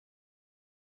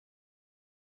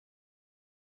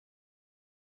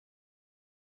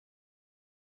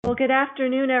Well, good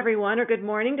afternoon, everyone, or good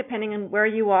morning, depending on where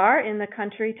you are in the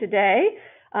country today.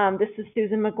 This is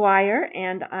Susan McGuire,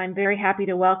 and I'm very happy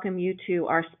to welcome you to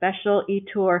our special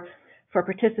e-tour for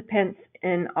participants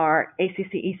in our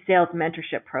ACCE Sales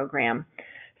Mentorship Program.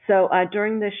 So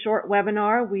during this short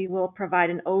webinar, we will provide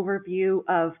an overview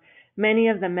of many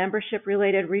of the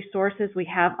membership-related resources we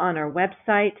have on our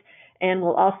website, and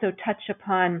we'll also touch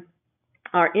upon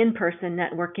our in-person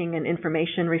networking and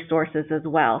information resources as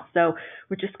well. So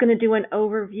we're just going to do an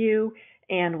overview,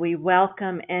 and we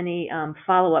welcome any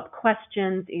follow-up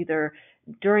questions either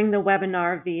during the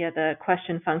webinar via the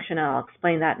question function, and I'll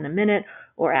explain that in a minute,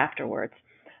 or afterwards.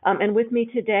 And with me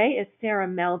today is Sarah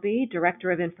Melby,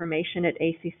 Director of Information at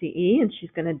ACCE, and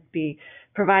she's going to be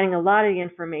providing a lot of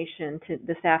information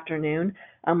this afternoon.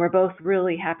 We're both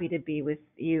really happy to be with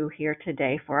you here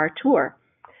today for our tour.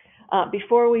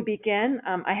 Before we begin,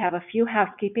 I have a few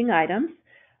housekeeping items.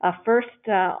 First,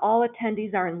 all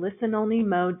attendees are in listen-only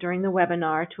mode during the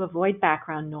webinar to avoid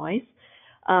background noise.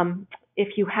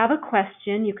 If you have a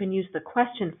question, you can use the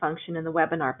question function in the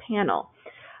webinar panel.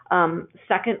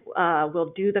 Second,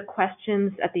 we'll do the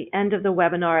questions at the end of the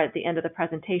webinar, at the end of the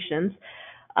presentations.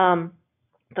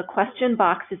 The question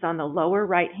box is on the lower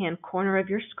right-hand corner of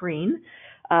your screen.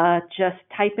 Just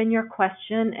type in your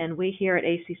question, and we here at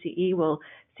ACCE will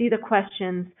see the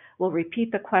questions. We'll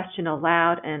repeat the question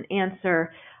aloud and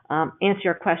answer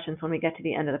your questions when we get to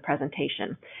the end of the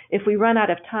presentation. If we run out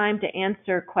of time to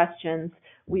answer questions,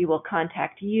 we will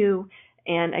contact you.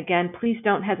 And again, please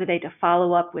don't hesitate to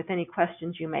follow up with any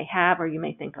questions you may have or you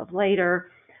may think of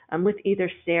later with either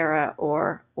Sarah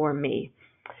or me.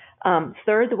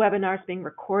 Third, the webinar is being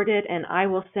recorded, and I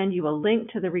will send you a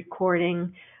link to the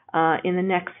recording in the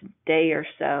next day or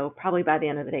so, probably by the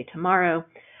end of the day tomorrow.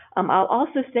 I'll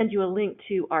also send you a link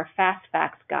to our Fast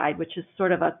Facts guide, which is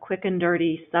sort of a quick and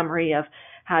dirty summary of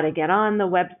how to get on the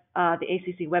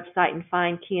ACC website and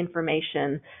find key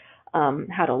information,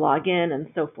 how to log in, and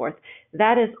so forth.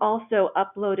 That is also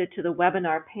uploaded to the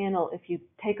webinar panel. If you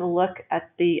take a look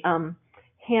at the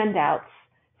handouts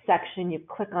section, you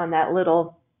click on that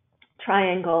little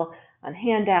triangle on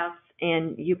handouts,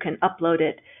 and you can upload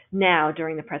it now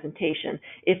during the presentation.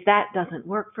 If that doesn't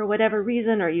work for whatever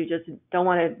reason, or you just don't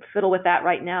want to fiddle with that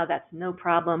right now, that's no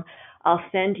problem. I'll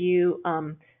send you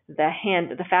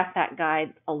the Fast Fact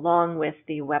guide along with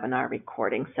the webinar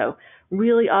recording. So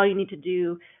really all you need to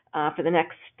do for the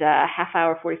next half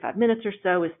hour, 45 minutes or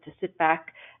so is to sit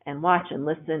back and watch and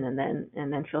listen, and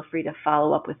then feel free to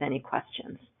follow up with any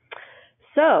questions.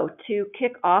 So to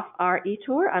kick off our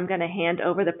e-tour, I'm going to hand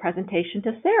over the presentation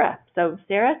to Sarah. So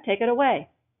Sarah, take it away.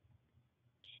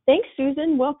 Thanks,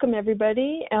 Susan. Welcome,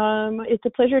 everybody. It's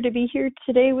a pleasure to be here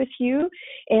today with you.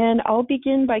 And I'll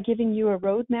begin by giving you a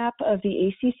roadmap of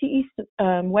the ACCE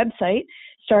website,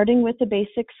 starting with the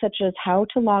basics such as how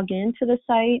to log into the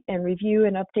site and review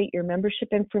and update your membership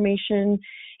information.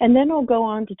 And then I'll go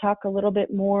on to talk a little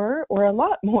bit more, or a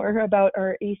lot more, about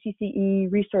our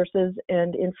ACCE resources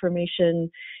and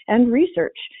information and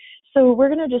research. So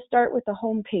we're going to just start with the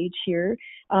home page here.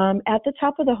 At the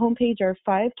top of the home page are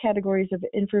 5 categories of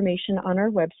information on our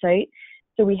website.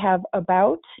 So we have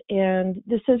About, and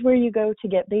this is where you go to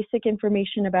get basic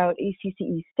information about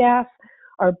ACCE staff,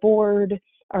 our board,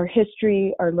 our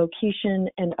history, our location,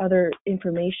 and other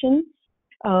information.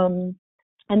 And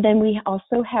then we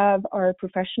also have our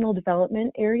professional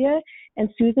development area, and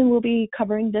Susan will be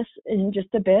covering this in just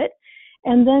a bit.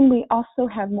 And then we also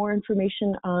have more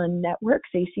information on networks,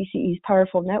 ACCE's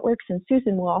powerful networks, and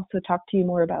Susan will also talk to you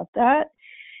more about that.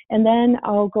 And then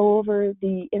I'll go over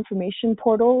the information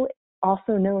portal,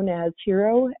 also known as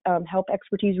HERO, Help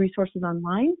Expertise Resources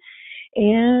Online.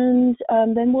 And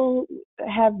then we'll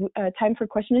have time for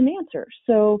question and answer.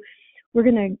 So we're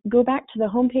going to go back to the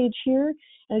home page here,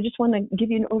 and I just want to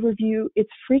give you an overview. It's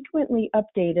frequently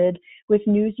updated with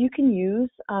news you can use.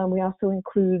 We also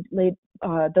include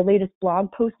the latest blog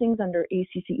postings under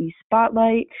ACCE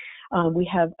Spotlight. We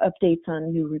have updates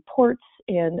on new reports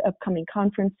and upcoming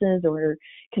conferences or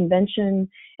convention,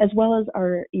 as well as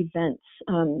our events.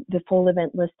 The full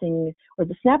event listing, or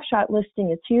the snapshot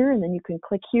listing, is here, and then you can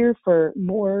click here for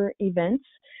more events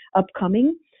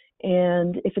upcoming.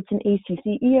 And if it's an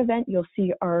ACCE event, you'll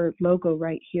see our logo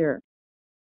right here.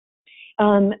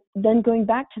 Then going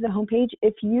back to the homepage,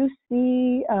 if you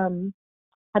see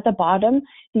at the bottom,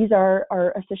 these are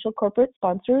our official corporate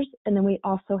sponsors, and then we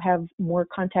also have more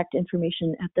contact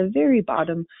information at the very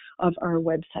bottom of our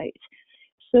website.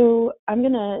 So I'm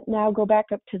going to now go back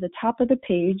up to the top of the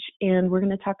page, and we're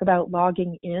going to talk about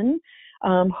logging in.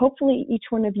 Hopefully each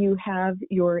one of you have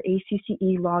your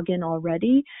ACCE login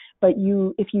already, but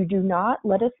if you do not,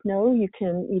 let us know. You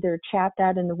can either chat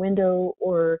that in the window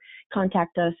or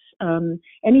contact us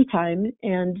anytime,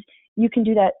 and you can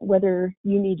do that whether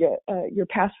you need your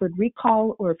password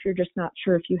recall or if you're just not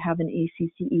sure if you have an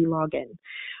ACCE login.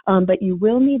 But you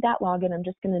will need that login. I'm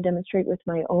just going to demonstrate with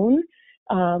my own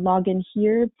login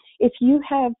here. If you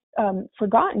have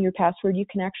forgotten your password, you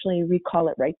can actually recall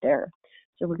it right there.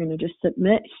 So we're going to just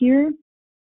submit here.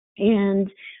 And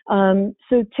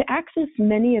so to access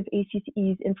many of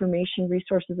ACCE's information,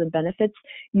 resources, and benefits,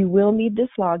 you will need this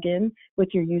login with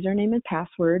your username and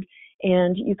password.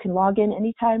 And you can log in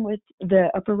anytime with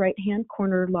the upper right-hand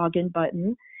corner login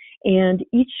button. And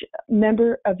each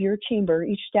member of your chamber,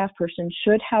 each staff person,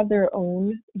 should have their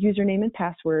own username and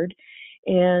password.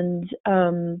 And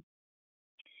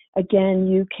again,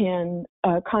 you can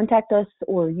contact us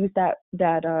or use that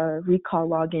recall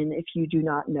login if you do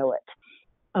not know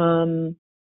it.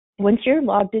 Once you're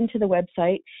logged into the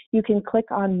website, you can click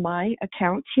on My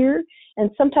Account here,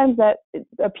 and sometimes that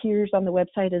appears on the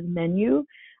website as menu.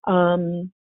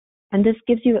 And this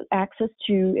gives you access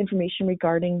to information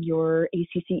regarding your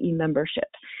ACCE membership.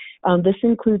 This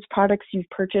includes products you've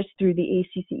purchased through the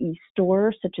ACCE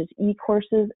store, such as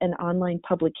e-courses and online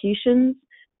publications,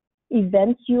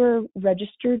 events you're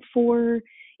registered for,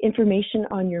 information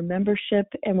on your membership,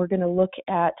 and we're going to look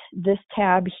at this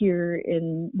tab here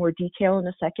in more detail in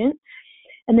a second.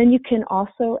 And then you can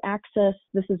also access,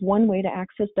 this is one way to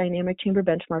access dynamic chamber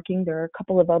benchmarking. There are a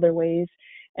couple of other ways,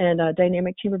 and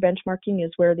dynamic chamber benchmarking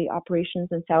is where the operations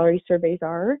and salary surveys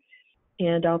are,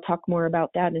 and I'll talk more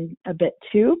about that in a bit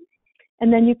too.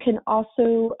 And then you can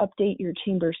also update your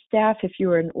chamber staff if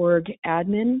you're an org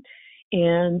admin.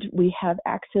 And we have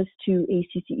access to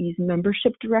ACCE's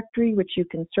membership directory, which you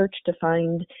can search to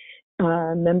find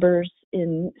members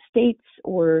in states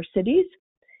or cities.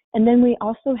 And then we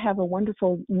also have a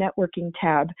wonderful networking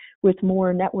tab with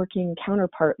more networking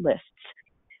counterpart lists.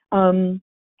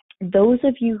 Those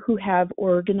of you who have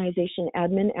organization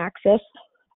admin access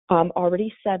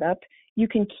already set up, you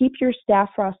can keep your staff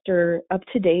roster up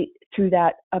to date through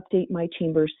that Update My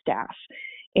Chambers staff.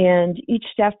 And each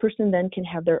staff person then can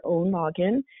have their own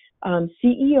login.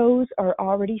 CEOs are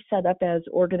already set up as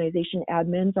organization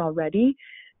admins already.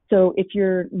 So if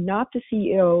you're not the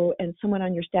CEO and someone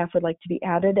on your staff would like to be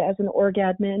added as an org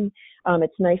admin,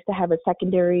 it's nice to have a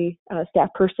secondary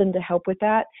staff person to help with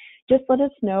that. Just let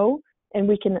us know and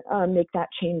we can make that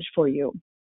change for you.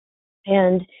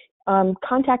 And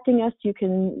contacting us, you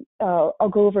can, I'll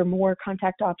go over more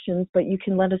contact options, but you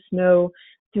can let us know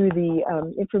through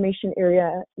the information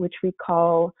area, which we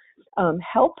call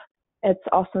help. It's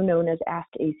also known as Ask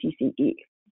ACCE.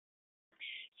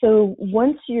 So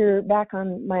once you're back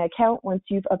on My Account, once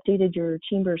you've updated your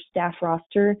chamber staff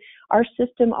roster, our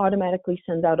system automatically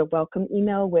sends out a welcome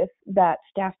email with that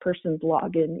staff person's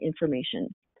login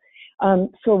information.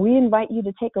 So we invite you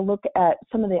to take a look at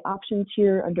some of the options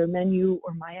here under Menu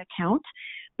or My Account,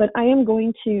 but I am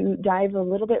going to dive a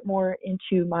little bit more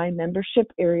into my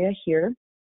membership area here.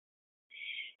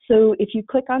 So if you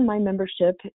click on My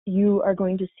Membership, you are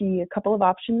going to see a couple of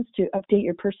options to update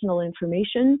your personal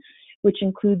information, which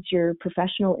includes your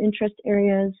professional interest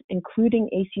areas, including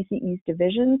ACCE's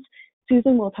divisions.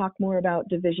 Susan will talk more about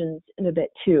divisions in a bit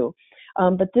too.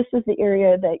 But this is the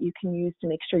area that you can use to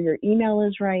make sure your email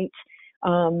is right.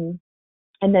 And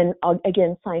then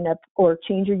again, sign up or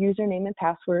change your username and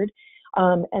password.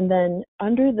 And then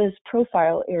under this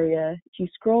profile area, if you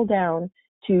scroll down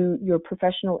to your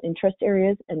professional interest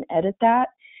areas and edit that,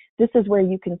 this is where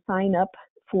you can sign up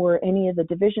for any of the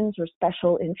divisions or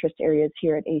special interest areas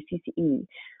here at ACCE.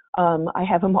 I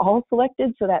have them all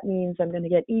selected, so that means I'm going to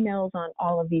get emails on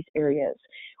all of these areas.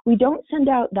 We don't send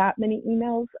out that many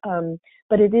emails,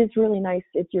 but it is really nice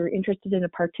if you're interested in a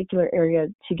particular area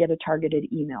to get a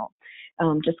targeted email.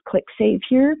 Just click Save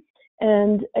here.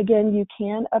 And again, you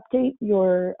can update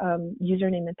your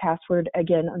username and password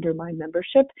again under My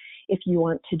Membership if you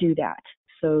want to do that.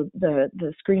 So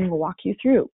the screen will walk you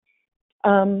through.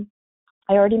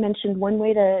 I already mentioned one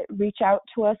way to reach out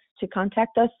to us, to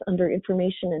contact us under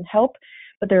Information and Help,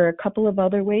 but there are a couple of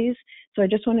other ways. So I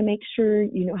just want to make sure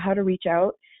you know how to reach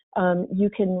out. You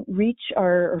can reach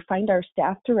or find our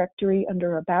staff directory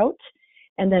under About,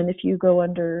 and then if you go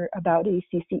under About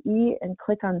ACCE and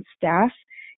click on Staff,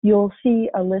 you'll see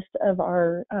a list of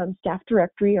our staff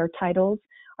directory, our titles,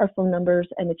 our phone numbers,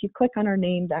 and if you click on our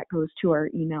name, that goes to our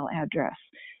email address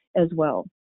as well.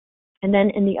 And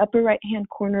then in the upper right-hand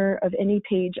corner of any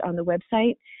page on the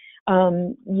website,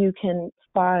 you can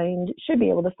should be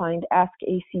able to find Ask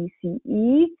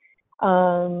ACCE.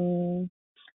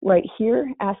 right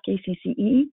here, Ask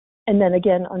ACCE, and then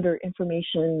again under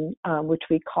information, which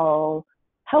we call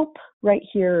help, right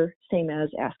here, same as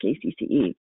Ask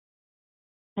ACCE.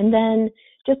 And then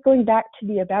just going back to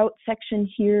the About section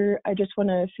here, I just want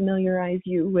to familiarize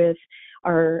you with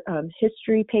our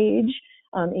history page.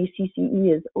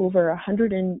 ACCE is over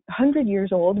 100 years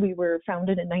old. We were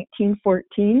founded in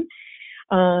 1914.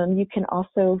 You can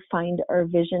also find our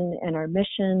vision and our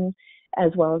mission,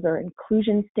 as well as our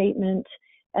inclusion statement,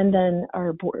 and then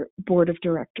our board of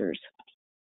directors.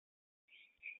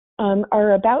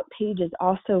 Our About page is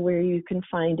also where you can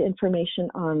find information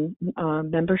on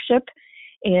membership,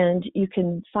 and you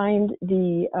can find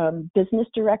the business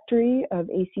directory of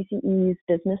ACCE's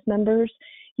business members.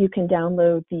 You can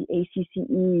download the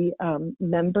ACCE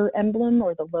member emblem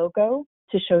or the logo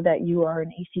to show that you are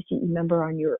an ACCE member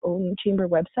on your own chamber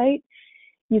website.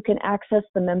 You can access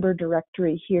the member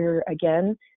directory here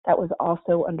again. That was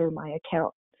also under my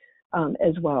account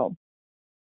as well.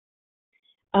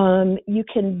 You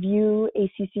can view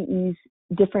ACCE's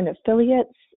different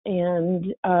affiliates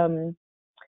and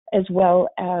as well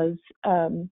as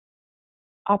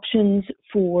options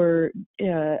for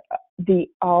the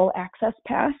All Access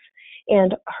Pass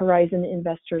and Horizon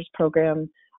Investors Program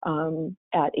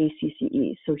at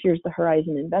ACCE. So here's the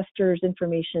Horizon Investors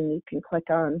information you can click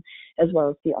on, as well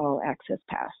as the All Access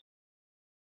Pass.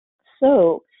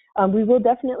 So we will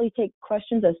definitely take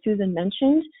questions, as Susan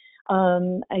mentioned.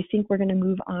 I think we're going to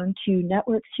move on to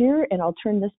networks here, and I'll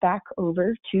turn this back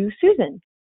over to Susan.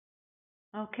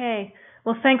 Okay.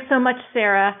 Well, thanks so much,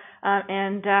 Sarah.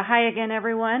 And hi again,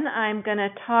 everyone. I'm going to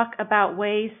talk about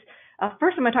ways,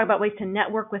 first I'm going to talk about ways to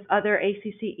network with other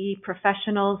ACCE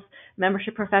professionals,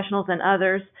 membership professionals, and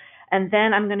others. And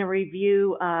then I'm going to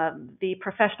review the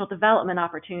professional development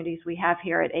opportunities we have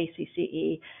here at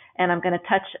ACCE. And I'm going to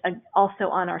touch also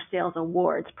on our sales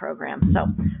awards program. So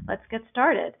let's get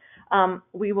started.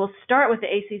 We will start with the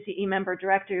ACCE member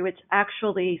directory, which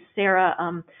actually Sarah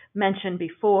mentioned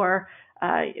before.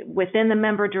 Within the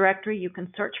member directory, you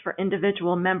can search for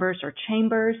individual members or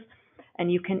chambers,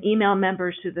 and you can email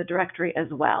members to the directory as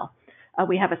well.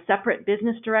 We have a separate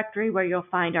business directory where you'll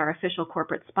find our official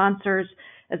corporate sponsors,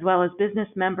 as well as business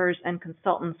members and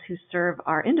consultants who serve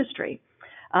our industry.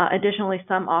 Additionally,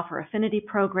 some offer affinity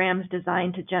programs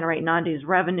designed to generate non-dues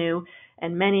revenue,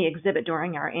 and many exhibit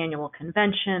during our annual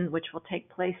convention, which will take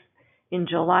place in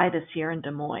July this year in Des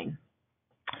Moines.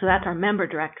 So that's our member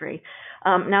directory.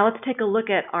 Now let's take a look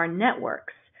at our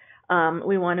networks.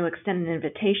 We want to extend an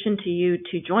invitation to you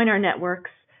to join our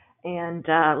networks and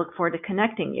look forward to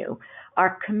connecting you.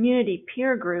 Our community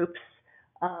peer groups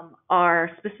are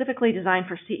specifically designed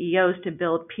for CEOs to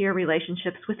build peer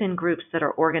relationships within groups that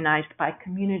are organized by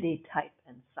community type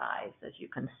and size, as you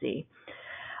can see.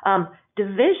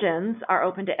 Divisions are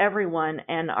open to everyone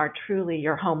and are truly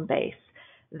your home base.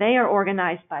 They are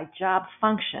organized by job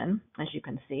function, as you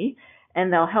can see,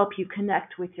 and they'll help you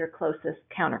connect with your closest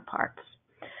counterparts.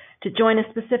 To join a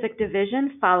specific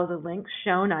division, follow the links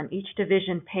shown on each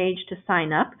division page to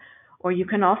sign up, or you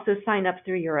can also sign up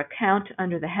through your account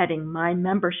under the heading My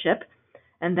Membership,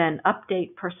 and then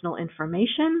update personal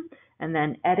information, and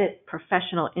then edit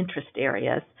professional interest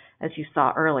areas, as you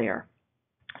saw earlier.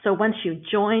 So once you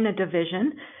join a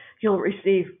division, you'll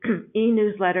receive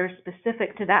e-newsletters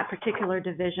specific to that particular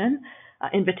division,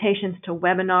 invitations to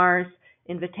webinars,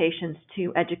 invitations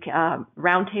to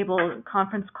roundtable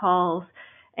conference calls,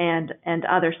 and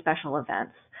other special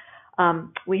events.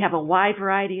 We have a wide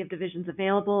variety of divisions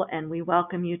available, and we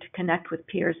welcome you to connect with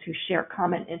peers who share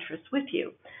common interests with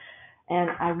you. And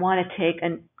I want to take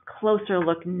a closer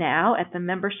look now at the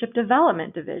Membership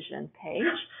Development Division page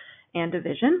and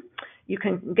division. You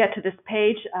can get to this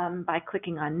page by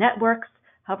clicking on Networks,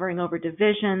 hovering over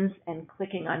Divisions, and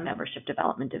clicking on Membership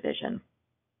Development Division.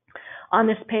 On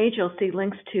this page, you'll see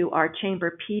links to our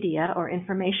Chamberpedia or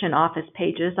information office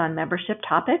pages on membership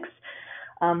topics.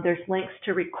 There's links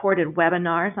to recorded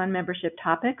webinars on membership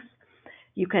topics.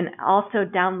 You can also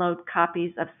download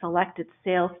copies of selected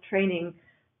sales training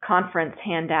conference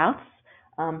handouts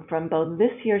from both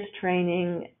this year's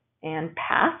training and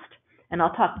past. And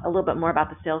I'll talk a little bit more about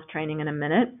the sales training in a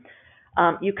minute.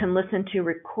 You can listen to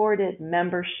recorded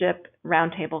membership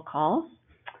roundtable calls.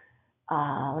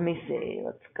 Let me see,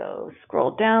 let's go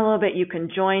scroll down a little bit. You can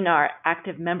join our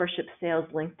active membership sales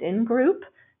LinkedIn group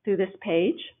through this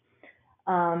page.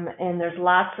 And there's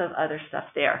lots of other stuff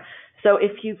there. So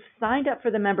if you've signed up for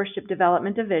the Membership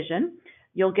Development Division,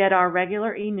 you'll get our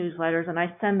regular e-newsletters, and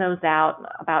I send those out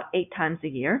about 8 times a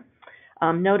year.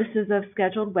 Notices of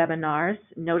scheduled webinars,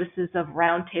 notices of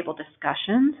roundtable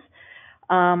discussions,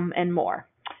 and more.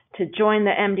 To join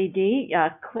the MDD,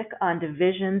 click on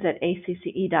divisions at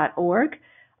acce.org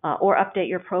or update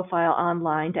your profile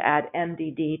online to add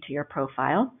MDD to your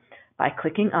profile by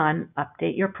clicking on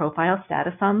Update Your Profile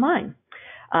Status Online.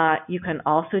 You can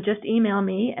also just email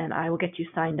me and I will get you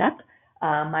signed up.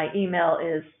 My email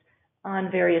is on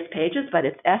various pages, but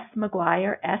it's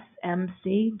smcguire,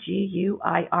 smcguire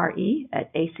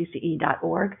at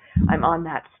acce.org. I'm on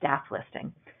that staff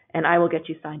listing, and I will get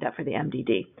you signed up for the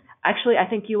MDD. Actually, I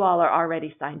think you all are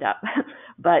already signed up,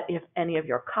 but if any of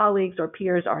your colleagues or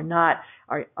peers are not,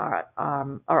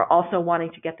 are also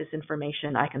wanting to get this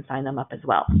information, I can sign them up as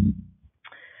well.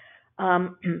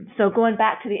 So going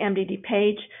back to the MDD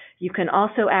page, you can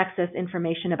also access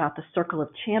information about the Circle of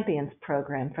Champions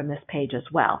program from this page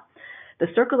as well. The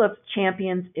Circle of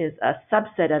Champions is a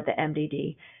subset of the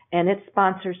MDD, and it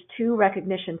sponsors 2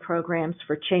 recognition programs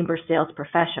for chamber sales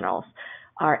professionals,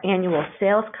 our annual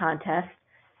sales contest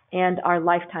and our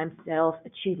Lifetime Sales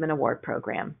Achievement Award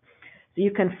program. So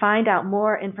you can find out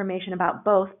more information about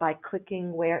both by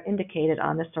clicking where indicated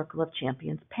on the Circle of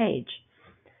Champions page.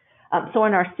 So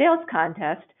in our sales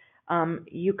contest,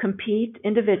 you compete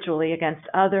individually against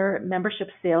other membership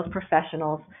sales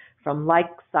professionals from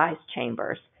like-sized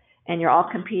chambers, and you're all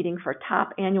competing for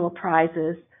top annual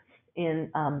prizes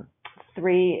in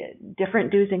 3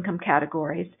 different dues income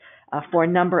categories for a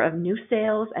number of new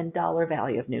sales and dollar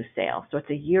value of new sales. So it's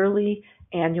a yearly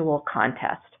annual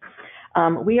contest.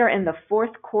 We are in the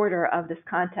 4th quarter of this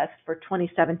contest for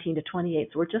 2017 to 28,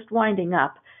 so we're just winding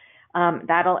up.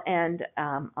 That'll end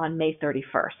on May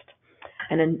 31st.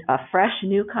 And then a fresh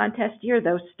new contest year,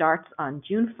 though, starts on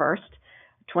June 1st,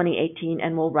 2018,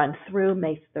 and will run through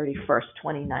May 31st,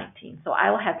 2019. So I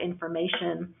will have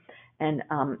information and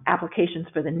applications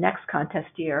for the next contest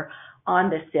year on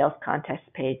this sales contest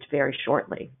page very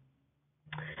shortly.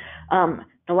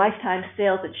 The Lifetime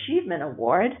Sales Achievement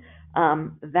Award,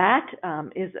 that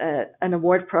is an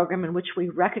award program in which we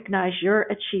recognize your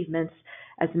achievements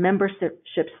as membership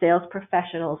sales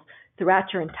professionals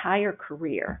throughout your entire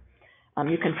career.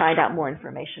 You can find out more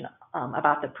information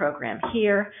about the program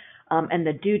here. And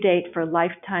the due date for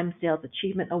Lifetime Sales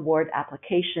Achievement Award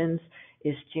applications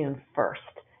is June 1st.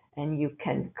 And you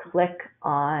can click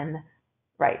on,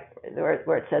 right,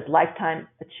 where it says Lifetime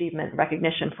Achievement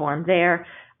Recognition Form there.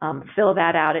 Fill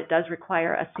that out. It does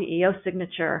require a CEO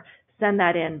signature. Send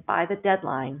that in by the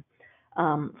deadline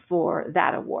for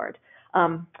that award.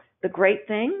 The great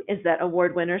thing is that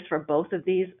award winners for both of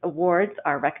these awards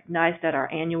are recognized at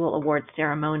our annual award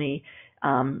ceremony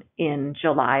in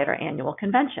July at our annual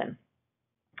convention.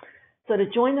 So to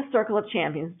join the Circle of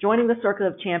Champions, joining the Circle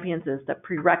of Champions is the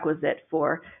prerequisite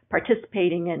for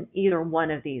participating in either one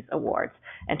of these awards.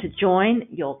 And to join,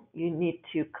 you need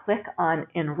to click on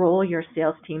Enroll Your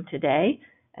Sales Team Today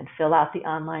and fill out the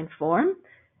online form.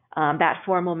 That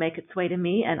form will make its way to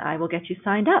me, and I will get you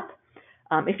signed up.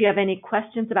 If you have any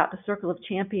questions about the Circle of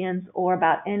Champions or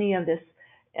about any of this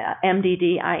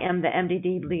MDD, I am the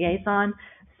MDD liaison,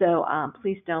 so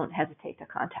please don't hesitate to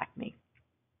contact me.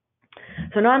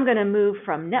 So now I'm going to move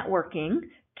from networking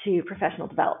to professional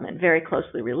development, very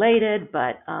closely related,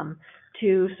 but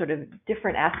 2 sort of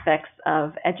different aspects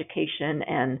of education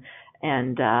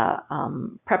and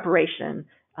preparation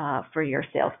for your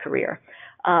sales career.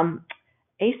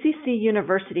 ACCE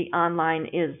University Online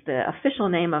is the official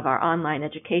name of our online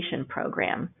education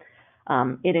program.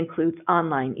 It includes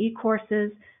online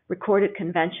e-courses, recorded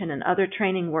convention and other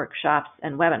training workshops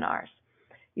and webinars.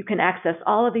 You can access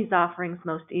all of these offerings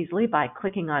most easily by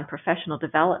clicking on Professional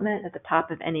Development at the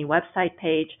top of any website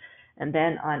page and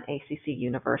then on ACCE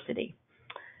University.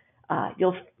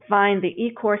 You'll find the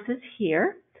e-courses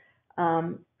here.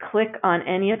 Click on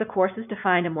any of the courses to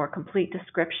find a more complete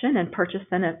description and purchase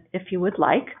them if you would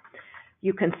like.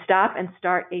 You can stop and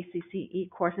start ACCE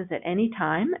e-courses at any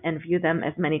time and view them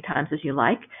as many times as you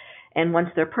like. And once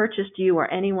they're purchased, you or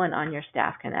anyone on your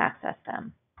staff can access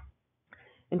them.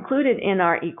 Included in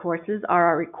our e-courses are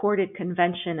our recorded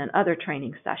convention and other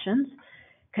training sessions.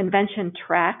 Convention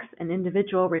tracks and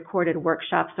individual recorded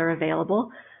workshops are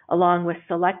available, along with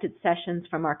selected sessions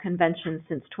from our convention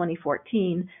since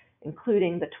 2014,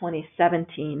 including the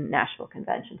 2017 Nashville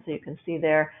Convention. So you can see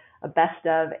there a best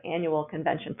of annual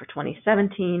convention for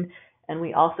 2017, and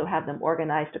we also have them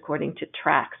organized according to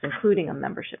tracks, including a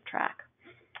membership track.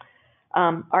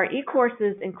 Our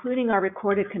e-courses, including our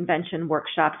recorded convention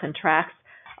workshops and tracks,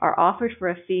 are offered for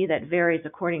a fee that varies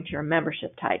according to your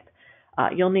membership type.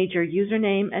 You'll need your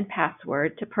username and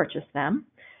password to purchase them.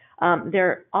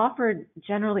 They're offered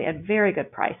generally at very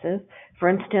good prices. For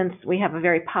instance, we have a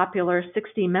very popular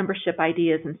 60 membership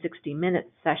ideas in 60 minutes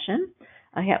session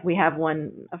We have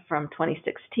one from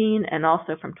 2016 and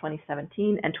also from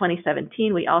 2017. And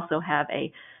 2017, we also have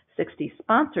a 60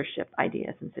 sponsorship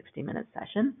ideas in 60-minute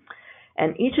session.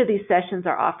 And each of these sessions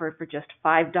are offered for just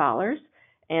 $5,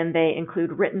 and they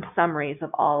include written summaries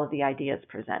of all of the ideas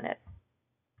presented.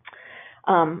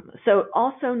 So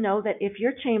also know that if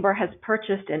your chamber has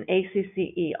purchased an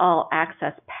ACCE All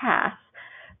Access Pass,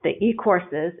 the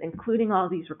e-courses, including all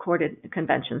these recorded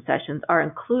convention sessions, are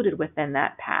included within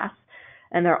that pass,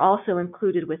 and they're also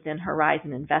included within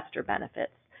Horizon Investor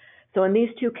Benefits. So in these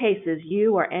two cases,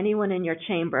 you or anyone in your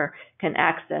chamber can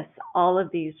access all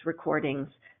of these recordings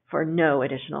for no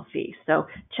additional fee. So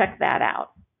check that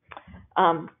out.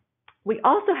 We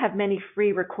also have many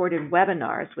free recorded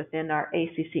webinars within our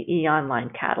ACCE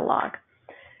online catalog.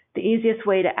 The easiest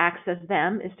way to access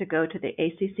them is to go to the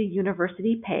ACC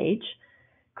University page,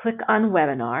 click on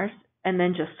webinars, and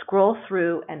then just scroll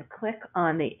through and click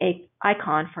on the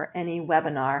icon for any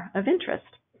webinar of interest.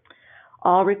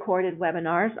 All recorded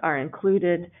webinars are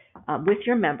included with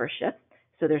your membership,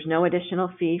 so there's no additional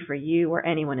fee for you or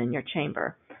anyone in your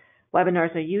chamber.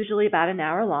 Webinars are usually about an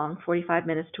hour long, 45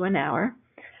 minutes to an hour.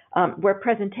 Where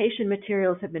presentation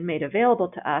materials have been made available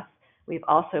to us, we've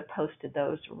also posted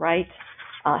those right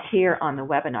here on the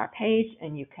webinar page,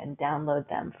 and you can download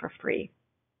them for free.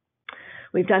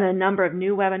 We've done a number of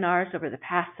new webinars over the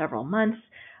past several months,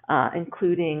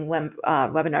 including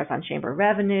webinars on chamber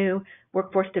revenue,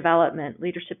 workforce development,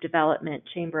 leadership development,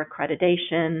 chamber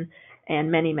accreditation,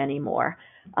 and many, many more.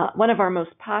 One of our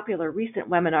most popular recent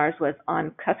webinars was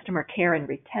on customer care and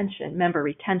retention, member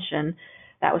retention.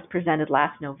 That was presented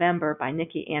last November by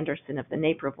Nikki Anderson of the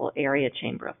Naperville Area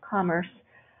Chamber of Commerce.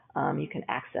 You can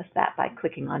access that by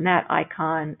clicking on that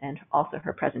icon and also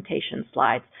her presentation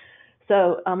slides.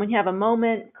 So when you have a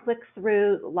moment, click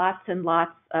through lots and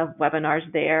lots of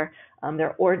webinars there.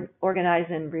 They're organized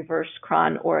in reverse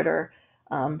chron order,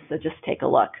 so just take a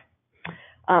look.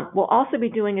 We'll also be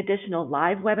doing additional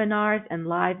live webinars and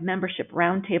live membership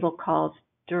roundtable calls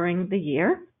during the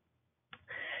year.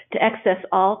 To access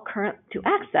all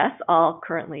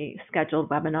currently scheduled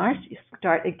webinars, you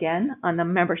start again on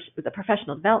the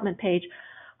professional development page,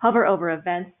 hover over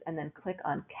events, and then click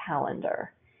on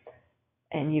calendar.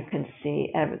 And you can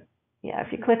see,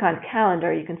 if you click on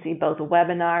calendar, you can see both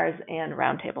webinars and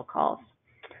roundtable calls.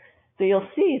 So you'll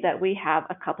see that we have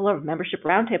a couple of membership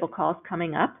roundtable calls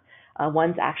coming up.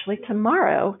 One's actually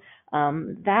tomorrow.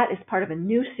 That is part of a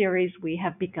new series we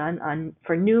have begun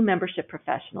for new membership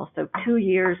professionals, so 2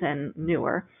 years and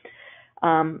newer,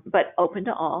 but open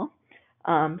to all.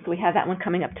 So we have that one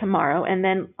coming up tomorrow. And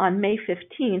then on May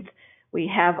 15th,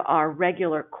 we have our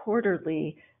regular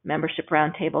quarterly membership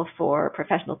roundtable for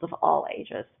professionals of all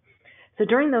ages. So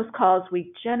during those calls,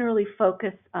 we generally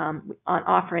focus on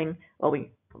offering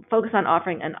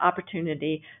an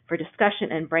opportunity for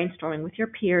discussion and brainstorming with your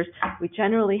peers. We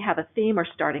generally have a theme or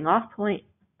starting off point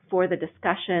for the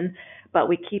discussion, but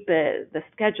we keep the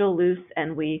schedule loose,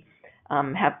 and we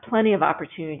have plenty of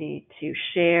opportunity to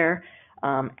share,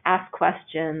 ask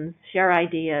questions, share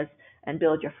ideas, and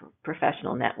build your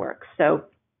professional network. So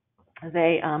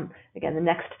again, the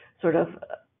next sort of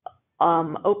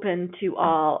open to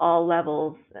all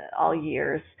levels, all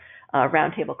years,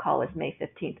 roundtable call is May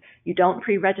 15th. You don't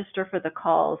pre-register for the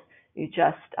calls. You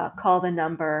just call the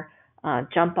number,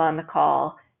 jump on the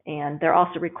call, and they're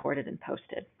also recorded and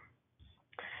posted.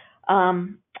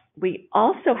 We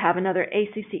also have another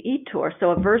ACCE tour,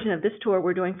 so a version of this tour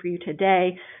we're doing for you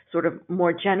today, sort of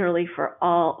more generally for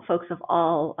all folks of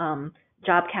all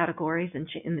job categories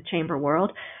in the chamber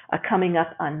world, coming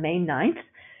up on May 9th.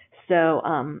 So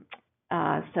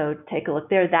take a look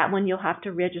there. That one you'll have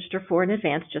to register for in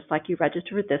advance, just like you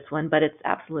register with this one, but it's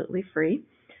absolutely free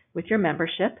with your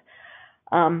membership.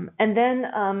 And then,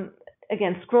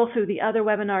 again, scroll through the other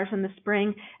webinars in the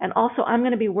spring. And also, I'm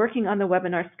going to be working on the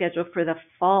webinar schedule for the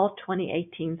fall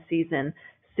 2018 season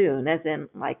soon, as in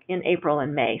like in April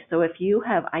and May. So if you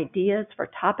have ideas for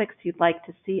topics you'd like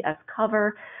to see us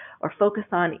cover or focus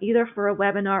on either for a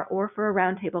webinar or for a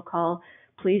roundtable call,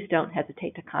 please don't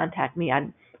hesitate to contact me.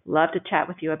 I'd love to chat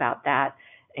with you about that,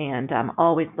 and I'm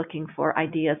always looking for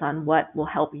ideas on what will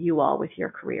help you all with your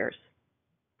careers.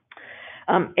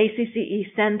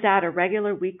 ACCE sends out a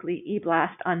regular weekly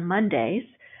e-blast on Mondays,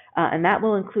 and that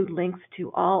will include links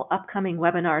to all upcoming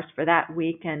webinars for that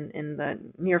week and in the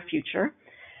near future.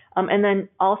 And then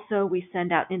also we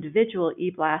send out individual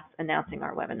e-blasts announcing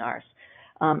our webinars.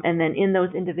 And then in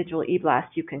those individual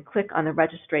e-blasts, you can click on the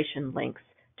registration links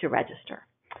to register.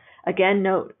 Again,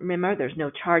 remember, there's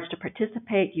no charge to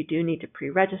participate. You do need to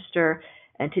pre-register,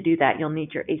 and to do that, you'll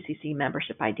need your ACC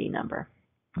membership ID number.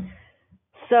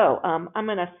 So I'm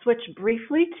going to switch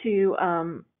briefly to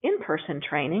in-person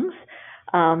trainings,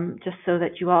 just so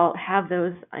that you all have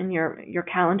those in your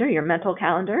calendar, your mental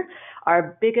calendar.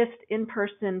 Our biggest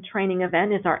in-person training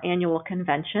event is our annual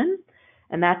convention,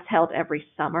 and that's held every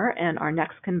summer. And our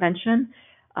next convention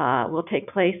will take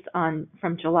place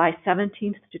from July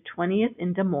 17th to 20th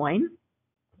in Des Moines.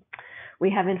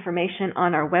 We have information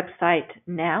on our website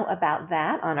now about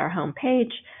that on our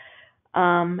homepage.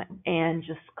 And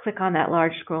just click on that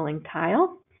large scrolling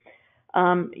tile.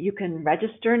 You can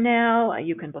register now.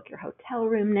 You can book your hotel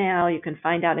room now. You can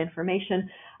find out information.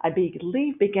 I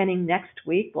believe beginning next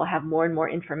week, we'll have more and more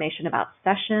information about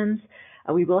sessions.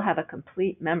 We will have a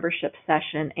complete membership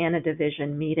session and a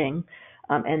division meeting.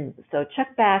 And so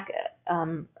check back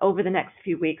over the next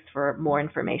few weeks for more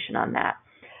information on that.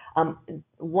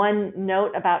 One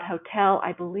note about hotel,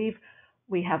 I believe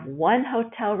we have one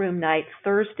hotel room night,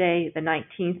 Thursday the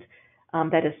 19th,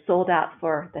 that is sold out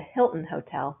for the Hilton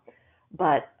Hotel,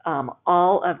 but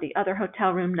all of the other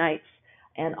hotel room nights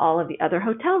and all of the other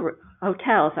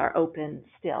hotels are open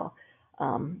still,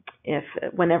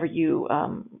 whenever you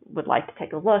would like to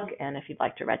take a look and if you'd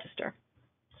like to register.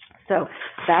 So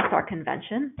that's our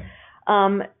convention.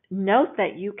 Note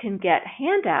that you can get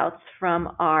handouts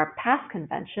from our past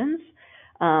conventions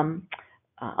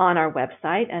on our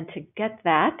website, and to get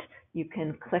that, you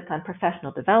can click on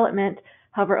Professional Development,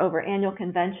 hover over Annual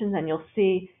Conventions, and you'll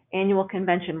see Annual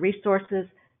Convention Resources.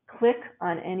 Click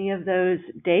on any of those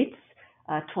dates,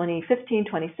 2015,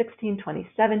 2016,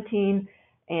 2017,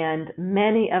 and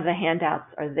many of the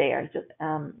handouts are there.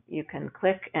 You can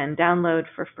click and download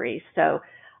for free. So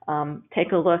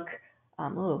take a look.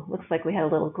 Looks like we had a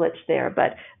little glitch there,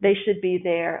 but they should be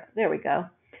there. There we go.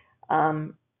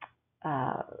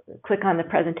 Click on the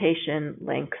presentation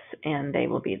links and they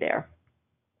will be there.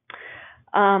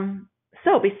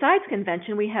 So besides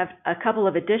convention, we have a couple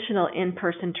of additional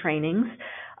in-person trainings.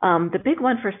 The big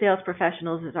one for sales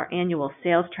professionals is our annual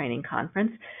sales training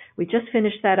conference. We just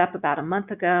finished that up about a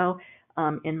month ago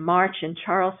in March in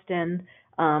Charleston.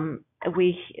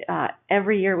 Every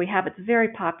year we have, it's very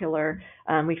popular.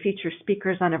 We feature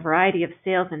speakers on a variety of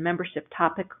sales and membership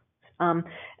topics,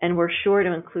 and we're sure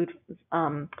to include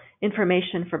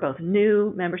information for both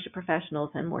new membership professionals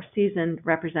and more seasoned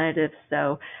representatives.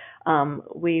 So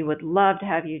we would love to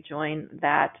have you join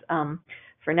that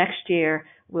for next year.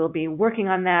 We'll be working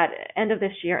on that end of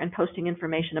this year and posting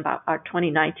information about our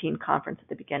 2019 conference at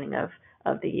the beginning of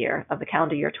the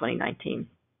calendar year 2019.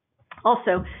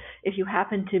 Also, if you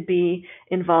happen to be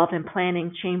involved in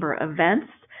planning chamber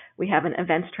events, we have an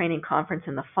events training conference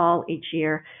in the fall each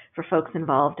year for folks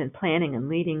involved in planning and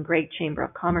leading great Chamber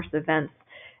of Commerce events.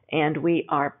 And we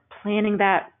are planning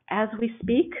that as we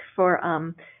speak for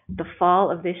the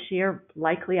fall of this year,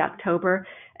 likely October,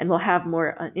 and we'll have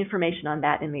more information on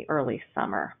that in the early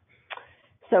summer.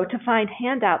 So to find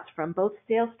handouts from both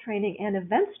sales training and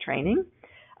events training,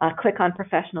 click on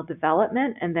Professional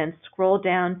Development and then scroll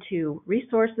down to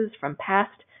Resources from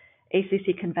Past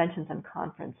ACC Conventions and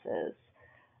Conferences,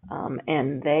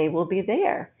 and they will be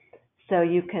there. So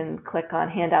you can click on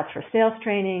handouts for sales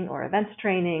training or events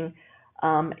training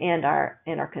and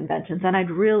our conventions. And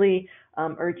I'd really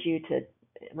urge you to,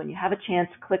 when you have a chance,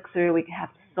 click through. We have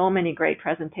so many great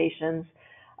presentations.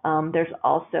 There's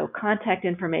also contact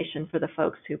information for the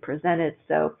folks who presented,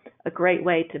 so a great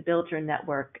way to build your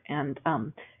network and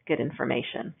get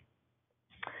information.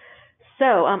 So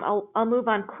I'll move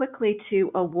on quickly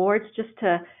to awards just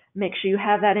to make sure you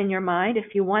have that in your mind.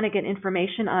 If you want to get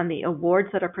information on the awards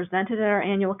that are presented at our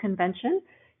annual convention,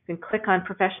 you can click on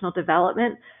Professional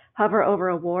Development, hover over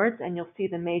Awards, and you'll see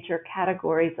the major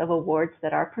categories of awards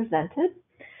that are presented.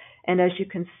 And as you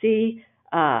can see,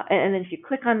 and then if you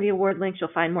click on the award links,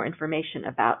 you'll find more information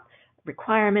about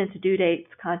requirements, due dates,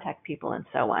 contact people, and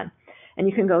so on. And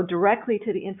you can go directly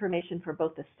to the information for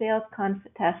both the Sales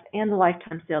Contest and the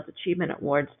Lifetime Sales Achievement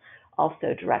Awards,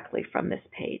 also directly from this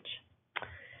page.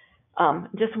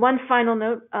 Just one final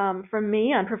note from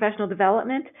me on professional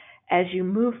development. As you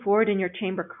move forward in your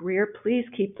chamber career, please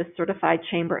keep the Certified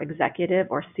Chamber Executive,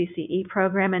 or CCE,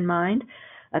 program in mind.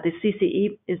 The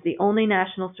CCE is the only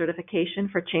national certification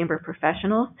for chamber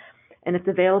professionals, and it's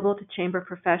available to chamber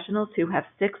professionals who have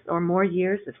 6 or more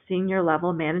years of senior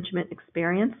level management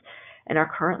experience and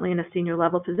are currently in a senior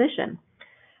level position.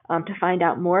 To find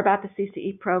out more about the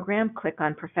CCE program, click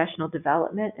on Professional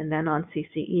Development and then on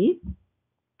CCE.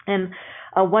 And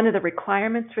one of the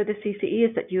requirements for the CCE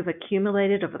is that you've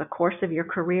accumulated over the course of your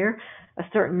career a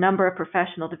certain number of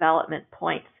professional development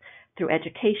points through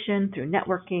education, through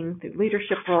networking, through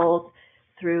leadership roles,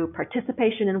 through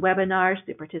participation in webinars,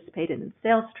 through participating in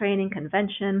sales training,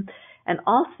 convention, and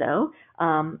also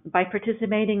by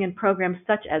participating in programs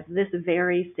such as this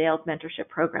very sales mentorship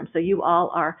program. So you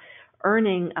all are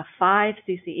earning 5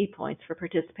 CCE points for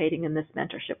participating in this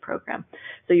mentorship program.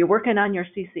 So you're working on your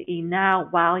CCE now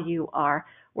while you are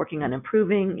working on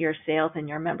improving your sales and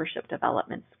your membership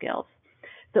development skills.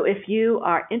 So if you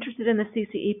are interested in the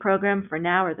CCE program for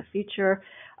now or the future,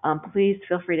 please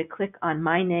feel free to click on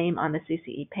my name on the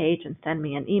CCE page and send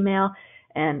me an email,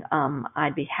 and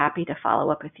I'd be happy to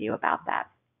follow up with you about that.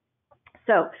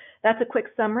 So that's a quick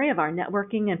summary of our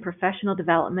networking and professional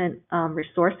development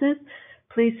resources.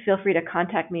 Please feel free to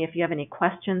contact me if you have any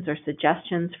questions or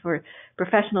suggestions for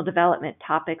professional development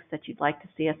topics that you'd like to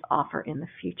see us offer in the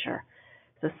future.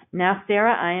 So now,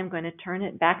 Sarah, I am going to turn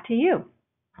it back to you.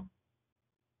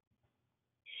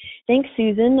 Thanks,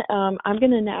 Susan. I'm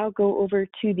going to now go over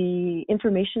to the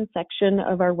information section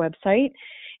of our website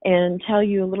and tell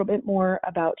you a little bit more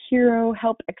about HERO,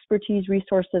 Help Expertise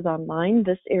Resources Online,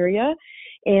 this area.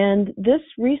 And this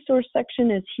resource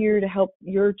section is here to help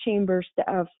your chamber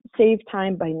staff save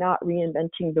time by not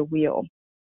reinventing the wheel.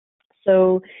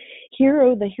 So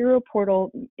HERO, the HERO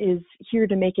portal, is here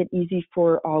to make it easy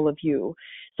for all of you.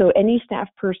 So any staff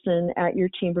person at your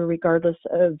chamber, regardless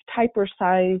of type or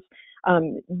size,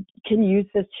 can use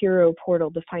this HERO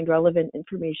portal to find relevant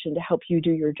information to help you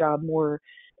do your job more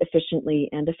efficiently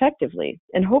and effectively,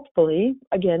 and hopefully,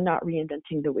 again, not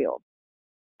reinventing the wheel.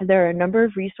 There are a number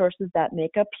of resources that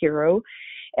make up HERO,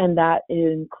 and that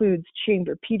includes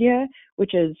Chamberpedia,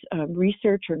 which is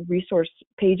research and resource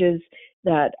pages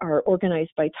that are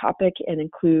organized by topic and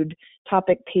include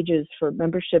topic pages for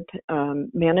membership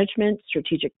management,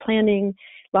 strategic planning,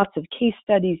 lots of case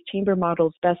studies, chamber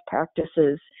models, best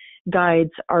practices,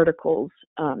 guides, articles,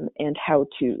 and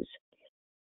how-tos.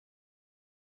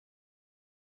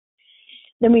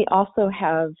 Then we also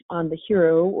have on the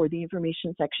HERO, or the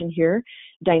information section here,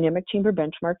 dynamic chamber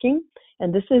benchmarking.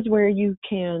 And this is where you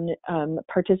can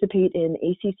participate in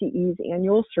ACCE's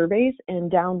annual surveys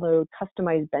and download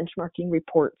customized benchmarking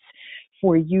reports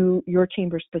for your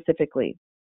chamber specifically.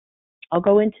 I'll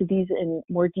go into these in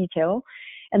more detail.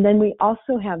 And then we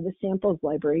also have the samples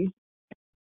library.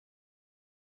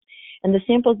 And the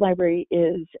samples library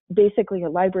is basically a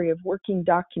library of working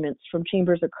documents from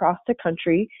chambers across the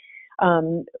country,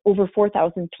 over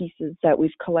 4,000 pieces that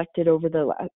we've collected over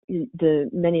the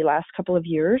many last couple of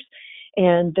years.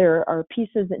 And there are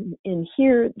pieces in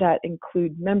here that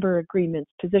include member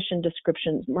agreements, position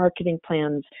descriptions, marketing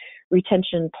plans,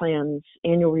 retention plans,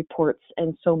 annual reports,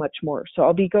 and so much more. So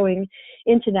I'll be going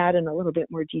into that in a little bit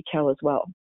more detail as well.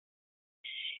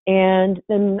 And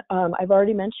then I've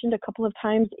already mentioned a couple of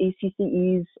times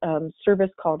ACCE's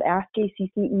service called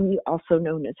ACCE, also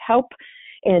known as HELP.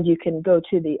 And you can go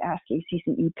to the Ask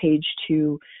ACCE page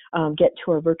to get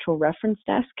to our virtual reference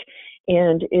desk.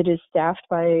 And it is staffed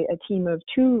by a team of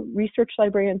 2 research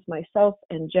librarians, myself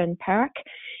and Jen Pack,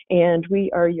 and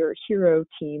we are your HERO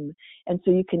team. And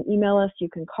so you can email us, you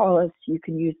can call us, you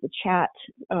can use the chat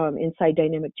inside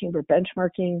Dynamic Chamber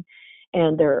Benchmarking.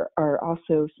 And there are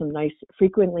also some nice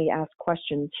frequently asked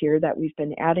questions here that we've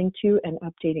been adding to and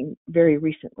updating very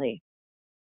recently.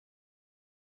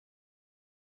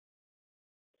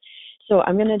 So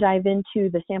I'm going to dive into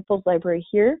the samples library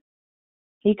here.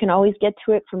 You can always get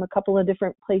to it from a couple of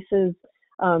different places.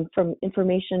 From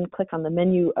information, click on the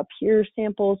menu up here,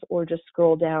 samples, or just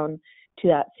scroll down to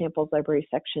that samples library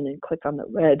section and click on the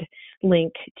red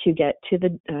link to get to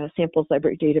the samples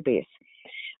library database.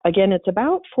 Again, it's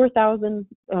about 4,000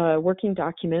 working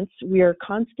documents. We are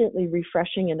constantly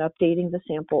refreshing and updating the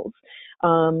samples.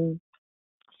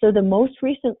 So the most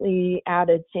recently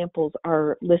added samples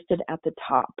are listed at the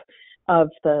top of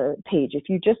the page. If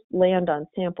you just land on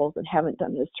samples and haven't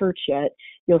done the search yet,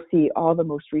 you'll see all the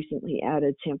most recently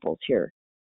added samples here.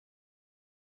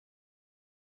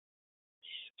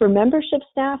 For membership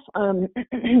staff,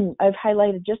 I've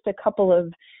highlighted just a couple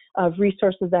of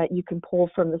resources that you can pull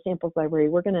from the samples library.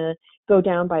 We're going to go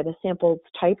down by the samples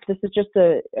type. This is just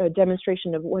a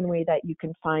demonstration of one way that you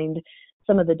can find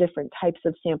some of the different types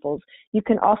of samples. You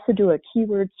can also do a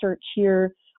keyword search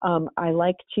here. I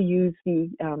like to use the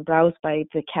browse by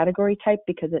the category type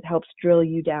because it helps drill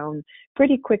you down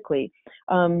pretty quickly.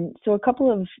 So a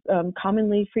couple of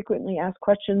commonly, frequently asked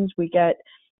questions we get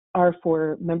are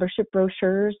for membership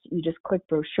brochures. You just click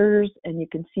brochures and you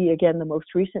can see again the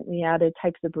most recently added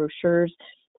types of brochures,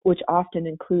 which often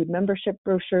include membership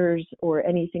brochures or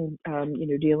anything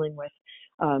dealing with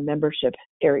membership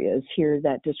areas here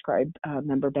that describe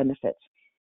member benefits.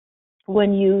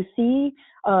 When you see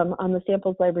on the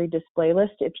samples library display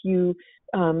list, if you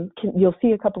you'll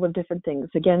see a couple of different things.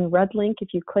 Again, red link,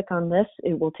 if you click on this,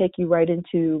 it will take you right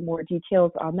into more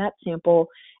details on that sample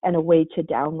and a way to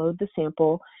download the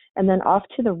sample. And then off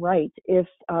to the right, if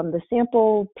the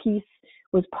sample piece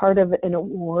was part of an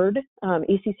award,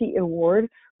 ACCE award,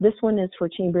 this one is for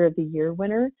Chamber of the Year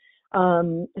winner.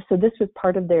 So this was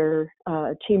part of their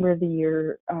Chamber of the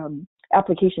Year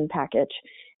application package.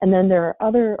 And then there are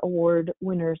other award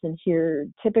winners in here,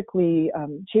 typically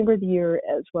Chamber of the Year,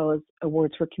 as well as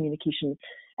awards for communication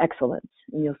excellence.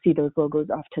 And you'll see those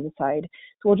logos off to the side.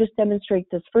 So we'll just demonstrate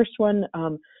this first one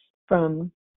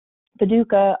from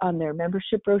Paducah on their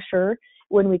membership brochure.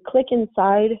 When we click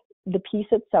inside the piece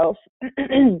itself,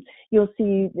 you'll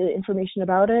see the information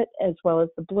about it, as well as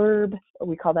the blurb.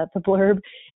 We call that the blurb.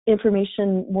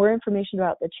 More information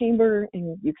about the chamber,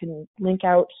 and you can link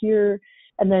out here.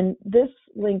 And then this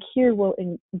link here will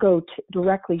go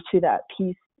directly to that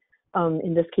piece,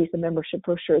 in this case, a membership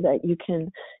brochure that you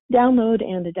can download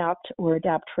and adapt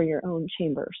for your own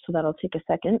chamber. So that'll take a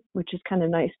second, which is kind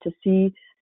of nice to see.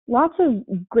 Lots of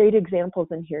great examples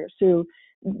in here. So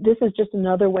this is just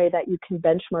another way that you can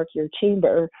benchmark your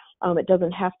chamber. It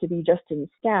doesn't have to be just in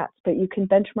stats, but you can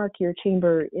benchmark your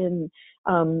chamber in,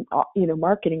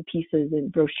 marketing pieces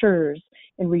and brochures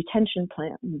and retention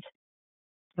plans.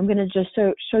 I'm going to just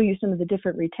show you some of the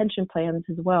different retention plans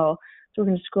as well. So we're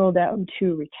going to scroll down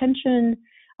to retention.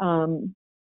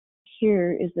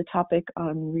 Here is the topic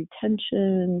on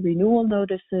retention, renewal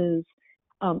notices,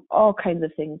 all kinds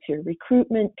of things here,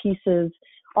 recruitment pieces,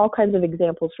 all kinds of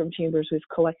examples from chambers we've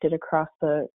collected across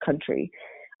the country.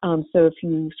 So if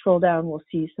you scroll down, we'll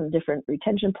see some different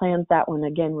retention plans. That one,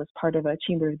 again, was part of a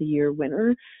Chamber of the Year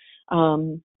winner.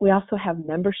 We also have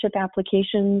membership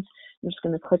applications. I'm just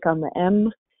going to click on the M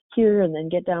here and then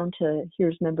get down to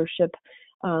here's membership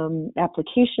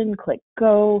application, click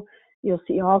go. You'll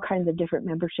see all kinds of different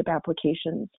membership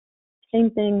applications.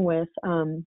 Same thing with,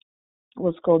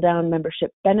 we'll scroll down,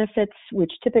 membership benefits,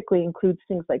 which typically includes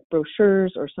things like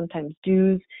brochures or sometimes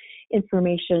dues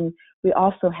information. We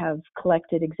also have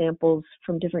collected examples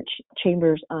from different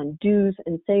chambers on dues,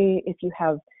 and say if you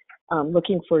have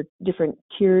looking for different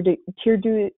tier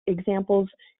due examples,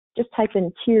 just type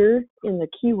in tier in the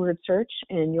keyword search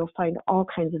and you'll find all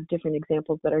kinds of different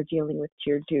examples that are dealing with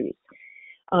tier dues.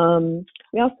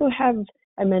 We also have,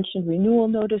 I mentioned, renewal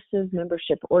notices,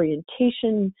 membership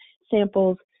orientation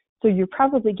samples. So you're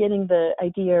probably getting the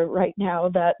idea right now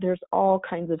that there's all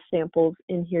kinds of samples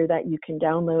in here that you can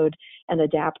download and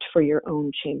adapt for your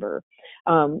own chamber.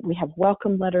 We have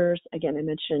welcome letters. Again, I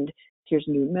mentioned here's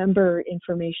new member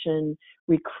information,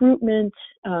 recruitment,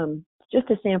 just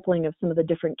a sampling of some of the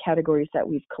different categories that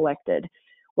we've collected.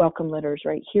 Welcome letters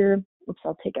right here. Oops,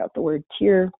 I'll take out the word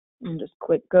tier and just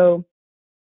click go.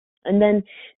 And then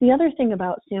the other thing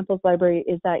about samples library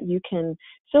is that you can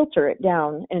filter it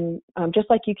down, and just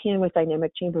like you can with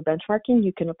dynamic chamber benchmarking,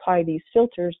 you can apply these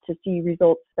filters to see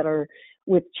results that are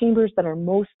with chambers that are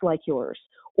most like yours.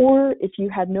 Or if you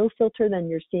had no filter, then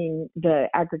you're seeing the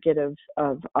aggregate of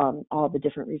all the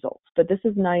different results. But this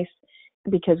is nice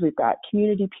because we've got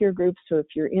community peer groups. So if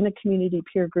you're in a community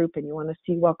peer group and you want to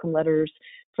see welcome letters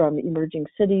from emerging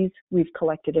cities, we've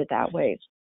collected it that way.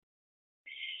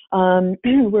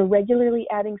 We're regularly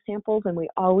adding samples and we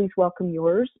always welcome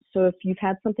yours. So if you've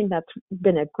had something that's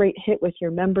been a great hit with your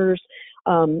members,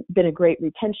 been a great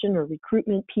retention or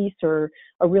recruitment piece or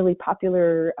a really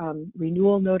popular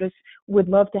renewal notice, would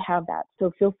love to have that. So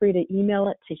feel free to email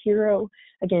it to Hero.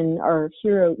 Again, our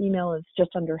Hero email is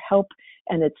just under help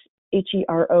and it's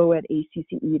hero@acce.org.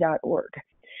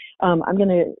 I'm going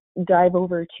to dive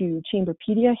over to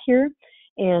Chamberpedia here.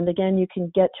 And again, you can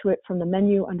get to it from the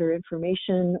menu under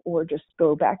information or just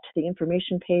go back to the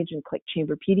information page and click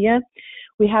Chamberpedia.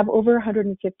 We have over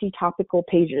 150 topical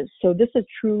pages. So this is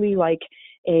truly like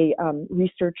a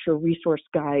research or resource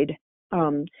guide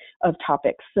of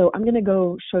topics. So I'm going to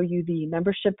go show you the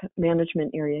membership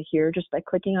management area here just by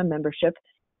clicking on membership.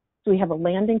 So we have a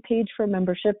landing page for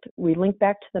membership. We link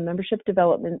back to the membership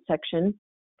development section.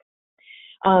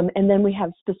 And then we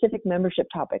have specific membership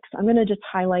topics. I'm going to just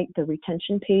highlight the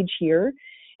retention page here.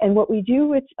 And what we do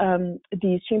with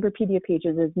these Chamberpedia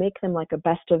pages is make them like a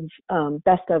best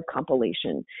of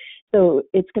compilation. So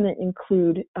it's going to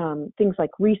include things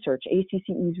like research,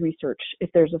 ACCE's research.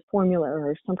 If there's a formula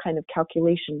or some kind of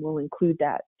calculation, we'll include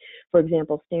that. For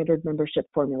example, standard membership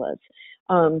formulas.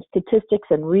 Statistics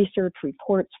and research,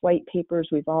 reports, white papers,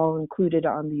 we've all included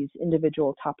on these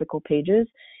individual topical pages.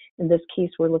 In this case,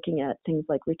 we're looking at things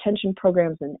like retention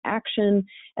programs and action,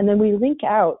 and then we link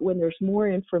out when there's more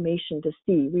information to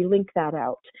see. We link that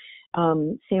out.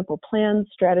 sample plans,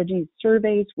 strategies,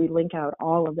 surveys. We link out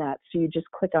all of that. So you just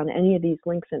click on any of these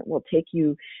links and it will take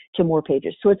you to more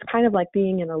pages. So it's kind of like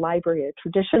being in a library, a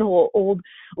traditional old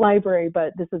library,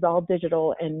 but this is all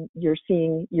digital, and you're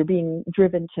being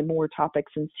driven to more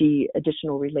topics and see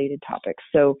additional related topics.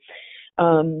 So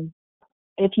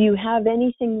if you have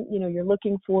anything, you're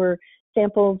looking for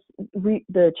samples,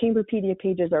 the Chamberpedia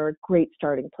pages are a great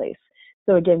starting place.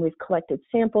 So again, we've collected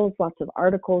samples, lots of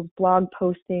articles, blog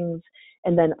postings,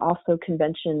 and then also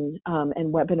convention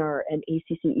and webinar and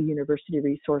ACCE university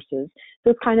resources.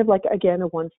 So it's kind of like, again, a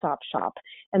one-stop shop.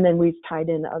 And then we've tied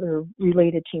in other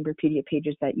related Chamberpedia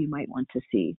pages that you might want to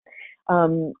see.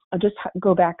 I'll just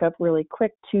go back up really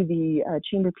quick to the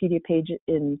Chamberpedia page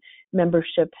in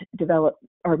membership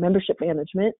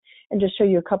management, and just show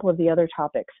you a couple of the other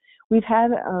topics. We've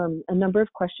had a number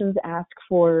of questions asked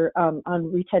for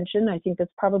on retention. I think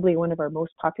that's probably one of our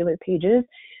most popular pages,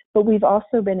 but we've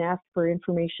also been asked for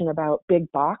information about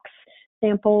big box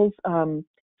samples.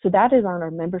 So that is on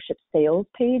our membership sales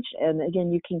page. And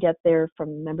again, you can get there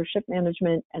from membership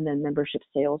management and then membership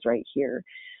sales right here.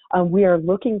 We are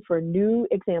looking for new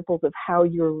examples of how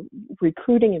you're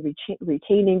recruiting and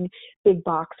retaining big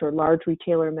box or large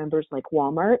retailer members like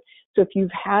Walmart. So if you've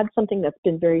had something that's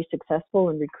been very successful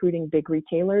in recruiting big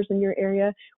retailers in your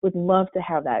area, would love to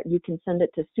have that. You can send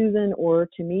it to Susan or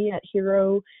to me at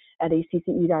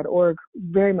hero@acce.org.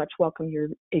 Very much welcome your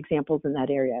examples in that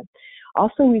area.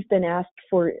 Also, we've been asked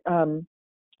for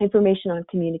information on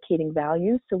communicating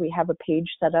value. So we have a page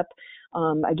set up,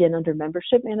 again, under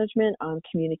membership management on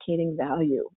communicating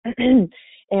value.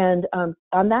 And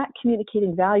on that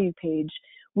communicating value page,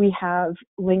 we have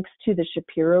links to the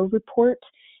Shapiro report.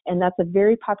 And that's a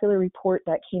very popular report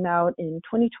that came out in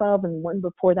 2012, and one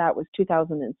before that was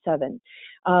 2007.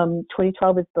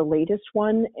 2012 is the latest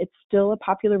one. It's still a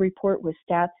popular report with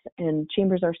stats, and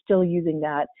chambers are still using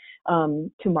that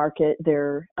to market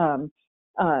their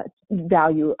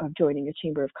value of joining a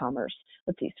chamber of commerce.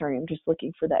 Let's see, sorry, I'm just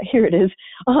looking for that. Here it is.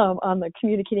 On the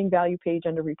communicating value page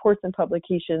under reports and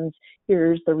publications,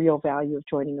 here's the real value of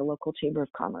joining a local chamber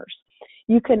of commerce.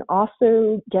 You can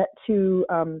also get to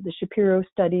the Shapiro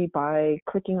study by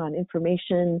clicking on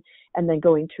information and then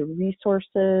going to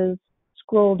resources,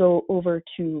 scrolled over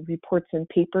to reports and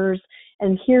papers.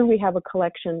 And here we have a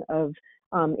collection of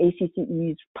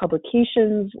ACCE's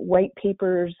publications, white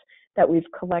papers that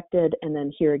we've collected, and then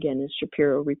here again is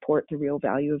Shapiro report, the real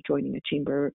value of joining a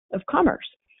chamber of commerce.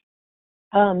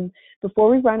 Before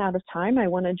we run out of time, I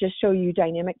want to just show you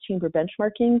dynamic chamber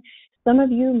benchmarking.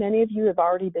 Many of you have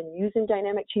already been using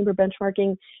dynamic chamber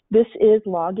benchmarking. This is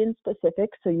login specific,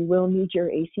 so you will need your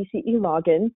ACCE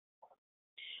login.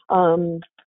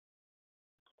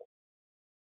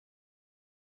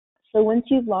 So once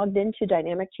you've logged into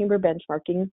dynamic chamber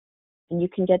benchmarking, and you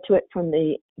can get to it from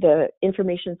the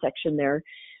information section there,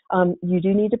 you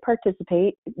do need to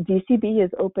participate. DCB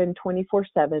is open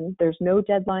 24/7. There's no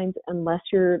deadlines unless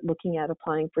you're looking at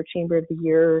applying for Chamber of the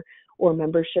Year or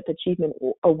Membership Achievement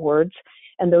Awards,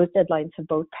 and those deadlines have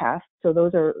both passed. So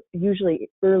those are usually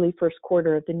early first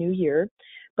quarter of the new year.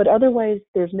 But otherwise,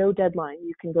 there's no deadline.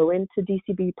 You can go into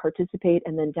DCB, participate,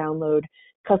 and then download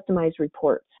customized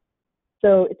reports.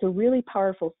 So it's a really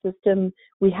powerful system.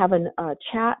 We have a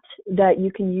chat that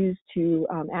you can use to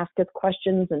ask us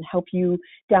questions and help you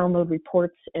download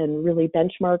reports and really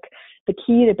benchmark. The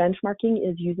key to benchmarking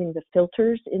is using the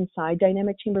filters inside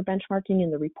Dynamic Chamber Benchmarking in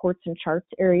the reports and charts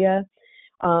area.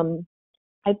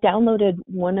 I've downloaded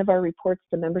one of our reports,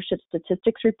 the Membership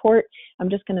Statistics Report. I'm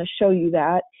just going to show you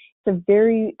that. It's a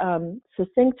very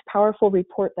succinct, powerful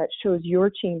report that shows your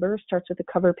chamber, starts with the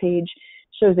cover page,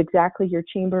 shows exactly your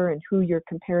chamber and who you're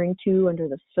comparing to under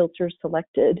the filter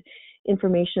selected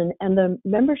information. And the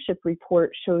membership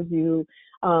report shows you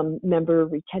member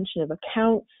retention of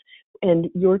accounts and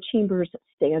your chamber's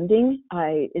standing.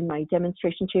 In my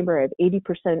demonstration chamber, I have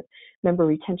 80% member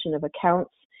retention of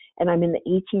accounts, and I'm in the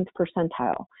 18th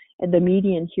percentile, and the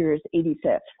median here is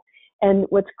 85th. And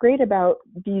what's great about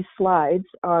these slides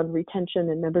on retention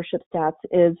and membership stats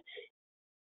is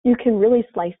you can really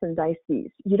slice and dice these.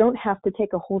 You don't have to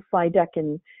take a whole slide deck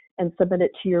and submit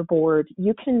it to your board.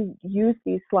 You can use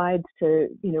these slides to,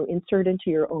 insert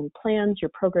into your own plans, your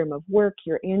program of work,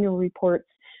 your annual reports.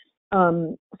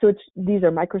 So these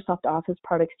are Microsoft Office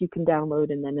products you can download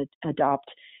and then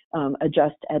adopt,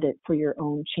 adjust, edit for your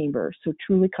own chamber. So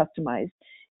truly customized.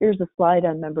 Here's a slide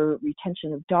on member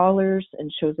retention of dollars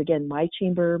and shows again my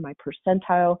chamber, my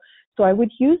percentile. So I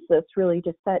would use this really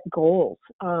to set goals,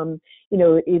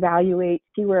 evaluate,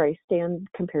 see where I stand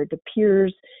compared to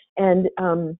peers, and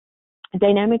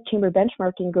Dynamic chamber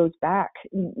benchmarking goes back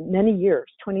many years,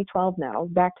 2012 now,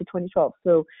 back to 2012.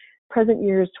 So present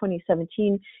year is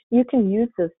 2017. You can use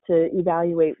this to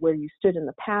evaluate where you stood in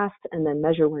the past and then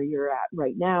measure where you're at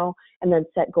right now and then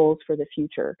set goals for the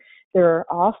future. There are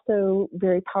also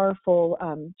very powerful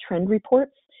trend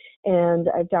reports, and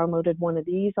I've downloaded one of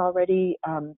these already.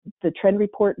 The trend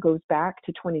report goes back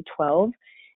to 2012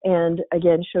 and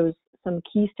again shows some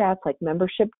key stats like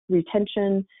membership,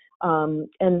 retention,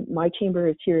 and my chamber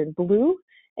is here in blue,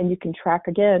 and you can track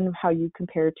again how you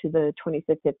compare to the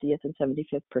 25th, 50th, and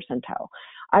 75th percentile.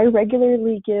 I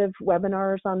regularly give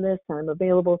webinars on this, and I'm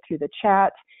available through the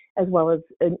chat as well as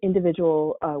an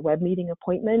individual web meeting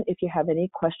appointment if you have any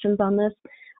questions on this.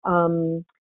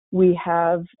 We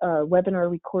have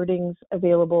webinar recordings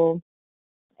available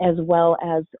as well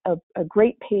as a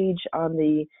great page on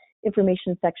the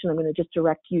information section. I'm going to just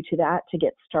direct you to that to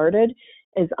get started.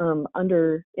 Is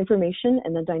under information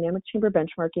and then dynamic chamber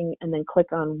benchmarking, and then click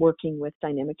on working with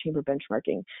dynamic chamber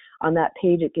benchmarking. On that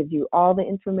page, it gives you all the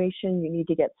information you need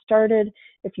to get started.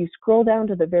 If you scroll down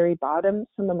to the very bottom,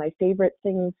 some of my favorite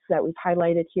things that we've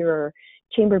highlighted here are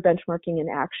chamber benchmarking in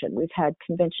action. We've had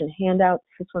convention handouts.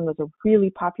 This one was a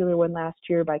really popular one last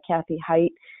year by Kathy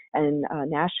Height in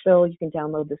Nashville. You can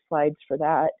download the slides for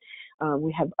that.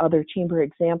 We have other chamber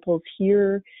examples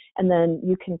here, and then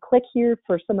you can click here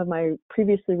for some of my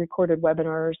previously recorded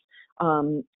webinars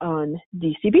on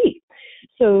DCB.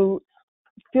 So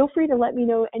feel free to let me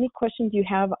know any questions you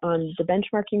have on the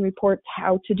benchmarking reports,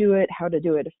 how to do it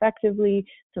effectively,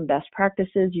 some best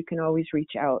practices. You can always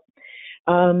reach out.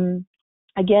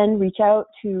 Again, reach out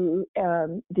to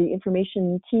the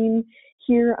information team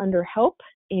here under help,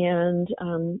 and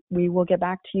we will get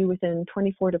back to you within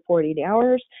 24 to 48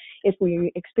 hours. If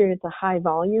we experience a high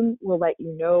volume, we'll let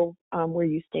you know where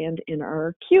you stand in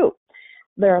our queue.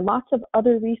 There are lots of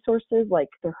other resources like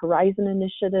the Horizon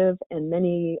Initiative and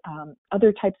many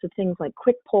other types of things like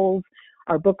quick polls,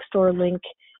 our bookstore link,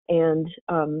 and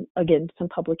again, some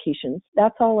publications.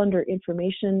 That's all under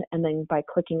information, and then by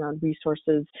clicking on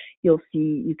resources, you'll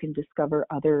see you can discover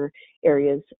other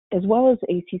areas, as well as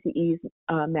ACCE's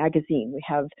magazine. We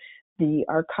have the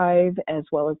archive as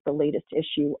well as the latest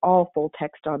issue, all full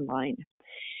text online.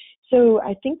 So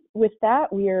I think with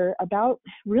that, we are about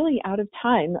really out of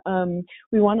time.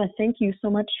 We want to thank you so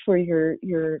much for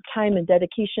your time and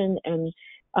dedication and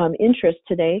interest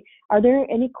today. Are there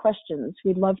any questions?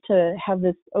 We'd love to have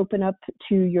this open up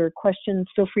to your questions.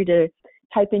 Feel free to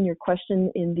type in your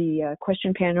question in the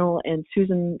question panel, and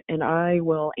Susan and I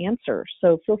will answer.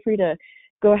 So feel free to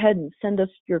go ahead and send us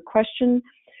your question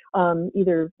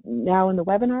either now in the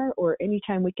webinar or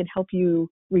anytime we can help you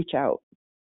reach out.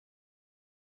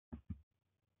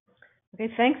 Okay,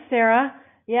 thanks, Sarah.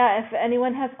 Yeah, if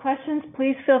anyone has questions,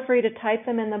 please feel free to type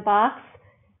them in the box.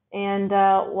 And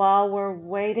while we're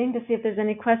waiting to see if there's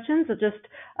any questions, just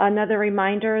another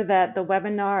reminder that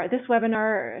this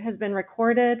webinar has been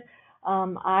recorded.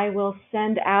 I will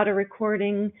send out a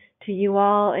recording to you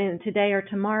all today or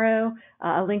tomorrow,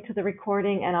 a link to the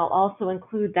recording, and I'll also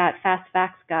include that Fast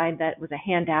Facts guide that was a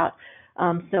handout.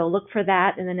 So look for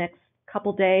that in the next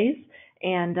couple days.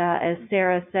 And as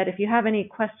Sarah said, if you have any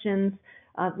questions,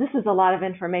 this is a lot of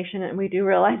information, and we do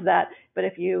realize that, but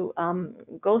if you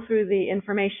go through the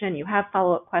information, you have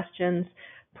follow-up questions,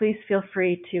 please feel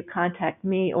free to contact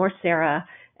me or Sarah,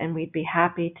 and we'd be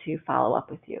happy to follow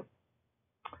up with you.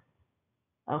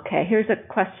 Okay, here's a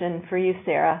question for you,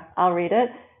 Sarah. I'll read it.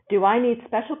 Do I need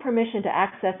special permission to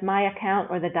access my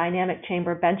account or the Dynamic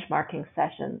Chamber benchmarking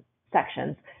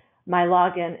sections? My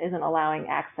login isn't allowing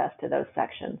access to those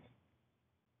sections.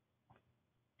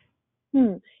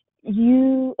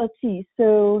 Let's see.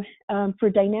 So for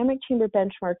dynamic chamber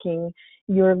benchmarking,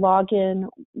 your login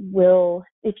will,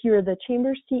 if you're the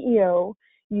chamber CEO,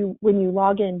 when you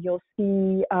log in, you'll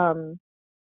see,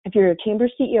 if you're a chamber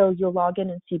CEO, you'll log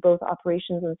in and see both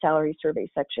operations and salary survey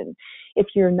section. If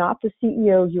you're not the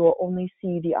CEO, you will only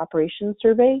see the operations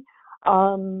survey.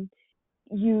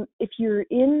 If you're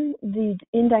in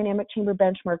dynamic chamber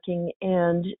benchmarking,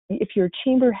 and if your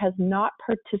chamber has not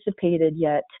participated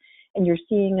yet, and you're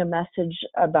seeing a message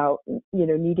about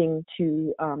needing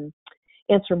to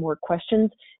answer more questions,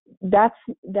 that's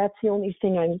the only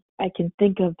thing I can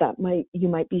think of that you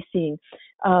might be seeing.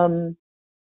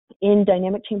 In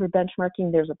dynamic chamber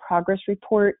benchmarking, there's a progress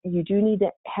report. You do need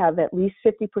to have at least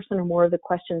 50% or more of the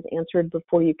questions answered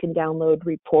before you can download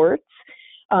reports,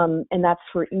 and that's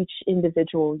for each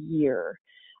individual year.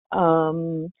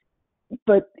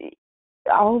 But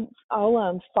I'll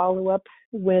follow up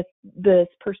with this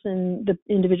person, the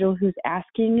individual who's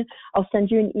asking. I'll send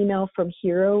you an email from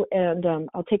Hero, and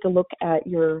I'll take a look at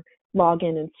your log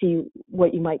in and see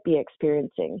what you might be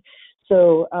experiencing.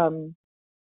 So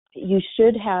you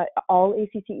should have, all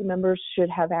ACCE members should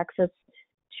have access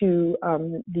to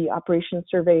the operations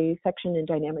survey section in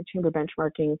dynamic chamber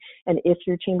benchmarking. And if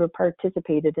your chamber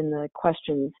participated in the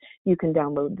questions, you can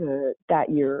download that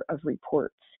year of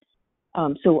reports.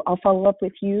 So I'll follow up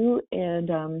with you,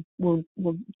 and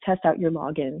we'll test out your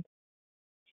login.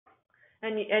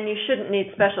 And you shouldn't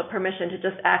need special permission to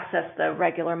just access the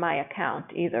regular My Account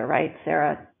either, right,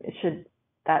 Sarah?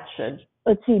 That should.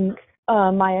 Let's see,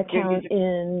 My Account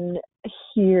in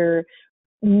here,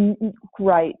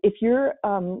 right. If your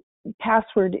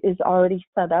password is already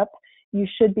set up, you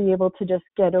should be able to just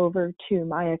get over to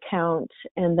My Account,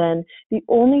 and then the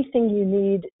only thing you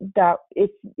need, that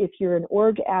if you're an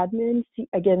org admin,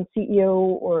 again, CEO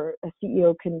or a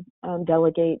CEO can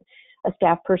delegate a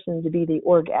staff person to be the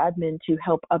org admin to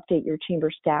help update your chamber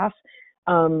staff.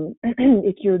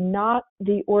 If you're not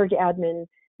the org admin,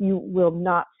 you will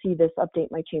not see this update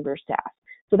my chamber staff.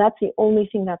 So that's the only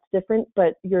thing that's different,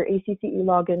 but your ACCE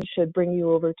login should bring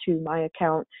you over to My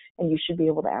Account, and you should be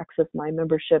able to access my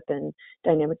membership and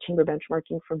dynamic chamber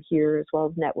benchmarking from here, as well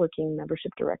as networking,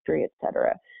 membership directory,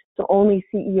 etc. So only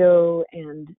CEO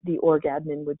and the org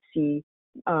admin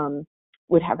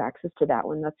would have access to that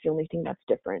one. That's the only thing that's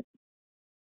different.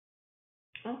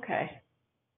 Okay.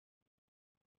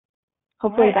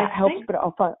 Hopefully that helps, but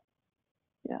I'll follow.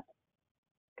 Yeah.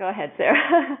 Go ahead,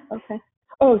 Sarah. Okay.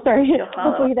 Oh, sorry.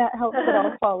 Hopefully that helps, but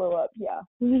I'll follow up. Yeah.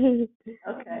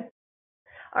 Okay.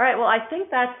 All right. Well, I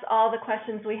think that's all the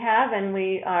questions we have, and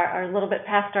we are a little bit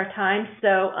past our time.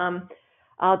 So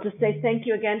I'll just say thank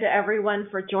you again to everyone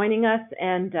for joining us,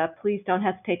 and please don't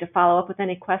hesitate to follow up with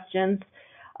any questions.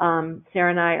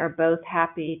 Sarah and I are both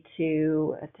happy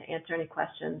to answer any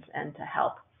questions and to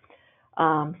help.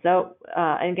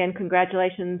 And again,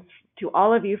 congratulations to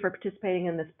all of you for participating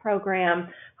in this program.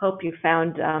 Hope you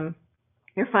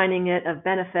you're finding it of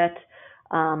benefit.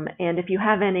 And if you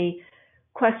have any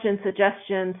questions,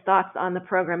 suggestions, thoughts on the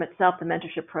program itself, the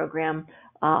mentorship program,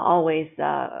 always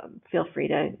feel free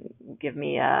to give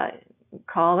me a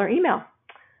call or email.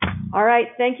 All right.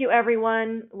 Thank you,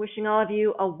 everyone. Wishing all of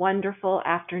you a wonderful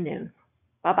afternoon.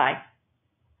 Bye-bye.